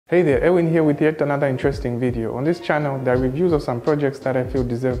Hey there, Erwin here with yet another interesting video. On this channel, there are reviews of some projects that I feel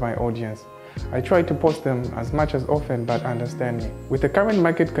deserve my audience. I try to post them as much as often, but understand me. With the current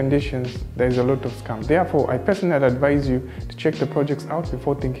market conditions, there is a lot of scam. Therefore, I personally advise you to check the projects out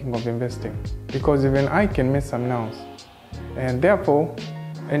before thinking of investing, because even I can miss some nows. And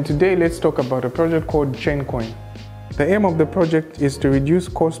today let's talk about a project called Chaincorn. The aim of the project is to reduce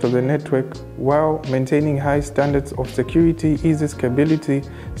cost of the network while maintaining high standards of security, easy scalability,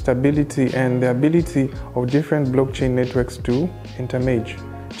 stability, and the ability of different blockchain networks to intermerge.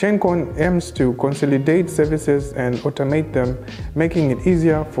 Chaincorn aims to consolidate services and automate them, making it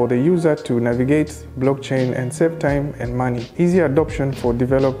easier for the user to navigate blockchain and save time and money. Easy adoption for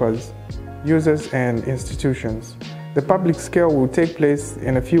developers, users, and institutions. The public scale will take place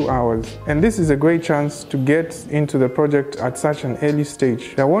in a few hours, and this is a great chance to get into the project at such an early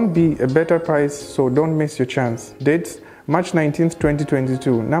stage. There won't be a better price, so don't miss your chance. Date March 19th,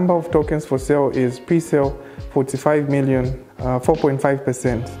 2022. Number of tokens for sale is pre-sale 45 million,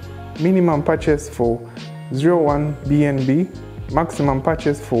 4.5%. Minimum purchase for 0.1 BNB, maximum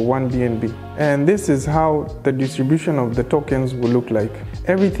purchase for 1 BNB. And this is how the distribution of the tokens will look like.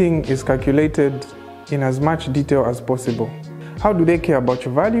 Everything is calculated in as much detail as possible. How do they care about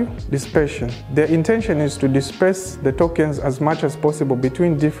your value? Dispersion. Their intention is to disperse the tokens as much as possible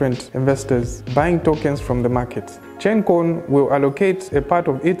between different investors buying tokens from the market. Chaincorn will allocate a part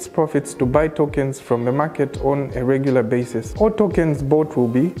of its profits to buy tokens from the market on a regular basis. All tokens bought will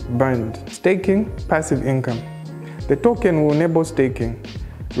be burned. Staking, passive income. The token will enable staking,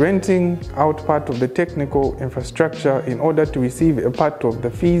 renting out part of the technical infrastructure in order to receive a part of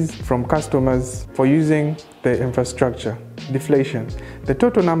the fees from customers for using the infrastructure. Deflation. The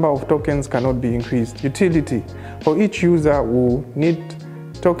total number of tokens cannot be increased. Utility. For each user will need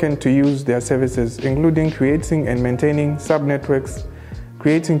token to use their services, including creating and maintaining subnetworks,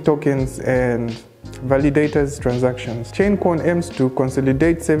 creating tokens, and validators transactions. Chaincorn aims to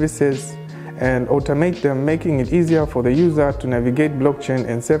consolidate services and automate them, making it easier for the user to navigate blockchain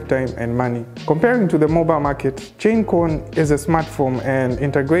and save time and money. Comparing to the mobile market, Chaincorn is a smartphone and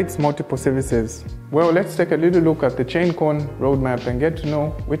integrates multiple services. Well, let's take a little look at the Chaincorn roadmap and get to know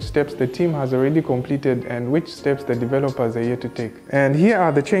which steps the team has already completed and which steps the developers are yet to take. And here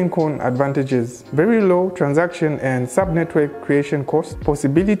are the Chaincorn advantages. Very low transaction and subnetwork creation cost,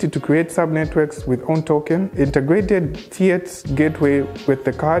 possibility to create subnetworks with own token, integrated fiat gateway with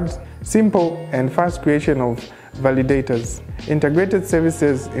the cards, simple and fast creation of validators, integrated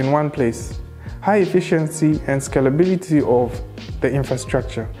services in one place, high efficiency and scalability of the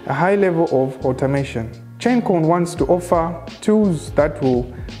infrastructure, a high level of automation. Chaincorn wants to offer tools that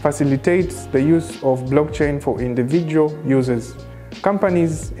will facilitate the use of blockchain for individual users,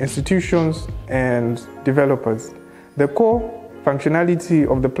 companies, institutions, and developers. The core functionality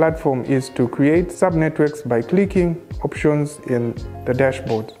of the platform is to create subnetworks by clicking options in the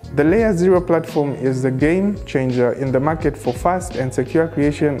dashboard. The Layer 0 platform is the game changer in the market for fast and secure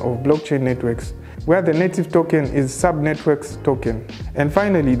creation of blockchain networks, where the native token is subnetworks token. And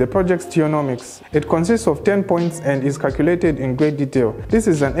finally, the project's theonomics. It consists of 10 points and is calculated in great detail. This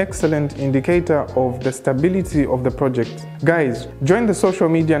is an excellent indicator of the stability of the project. Guys, join the social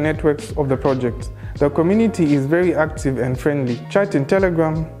media networks of the project. The community is very active and friendly. Chat in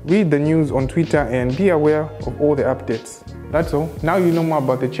Telegram, read the news on Twitter, and be aware of all the updates. That's all. Now you know more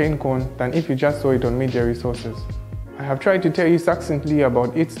about the Chaincorn than if you just saw it on media resources. I have tried to tell you succinctly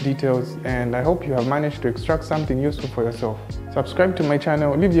about its details, and I hope you have managed to extract something useful for yourself. Subscribe to my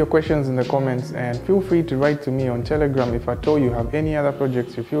channel, leave your questions in the comments, and feel free to write to me on Telegram if at all you have any other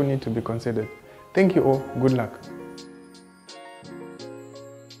projects you feel need to be considered. Thank you all. Good luck.